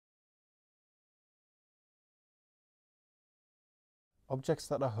Objects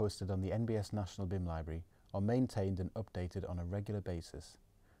that are hosted on the NBS National BIM Library are maintained and updated on a regular basis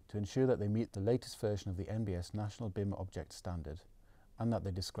to ensure that they meet the latest version of the NBS National BIM Object Standard and that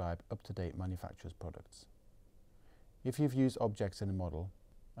they describe up-to-date manufacturer's products. If you've used objects in a model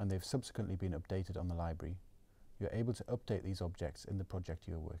and they've subsequently been updated on the library, you're able to update these objects in the project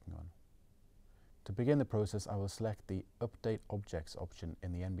you are working on. To begin the process, I will select the Update Objects option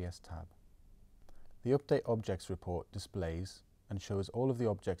in the NBS tab. The Update Objects report displays and shows all of the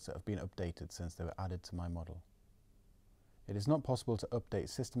objects that have been updated since they were added to my model. It is not possible to update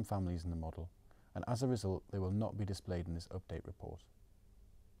system families in the model, and as a result they will not be displayed in this update report.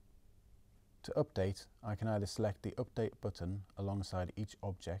 To update, I can either select the Update button alongside each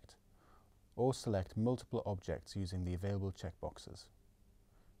object, or select multiple objects using the available checkboxes.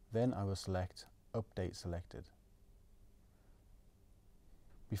 Then I will select Update Selected.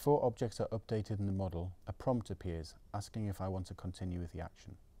 Before objects are updated in the model, a prompt appears asking if I want to continue with the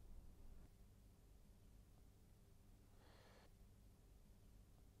action.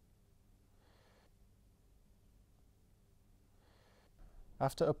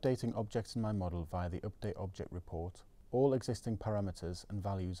 After updating objects in my model via the Update Object report, all existing parameters and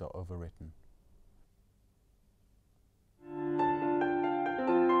values are overwritten.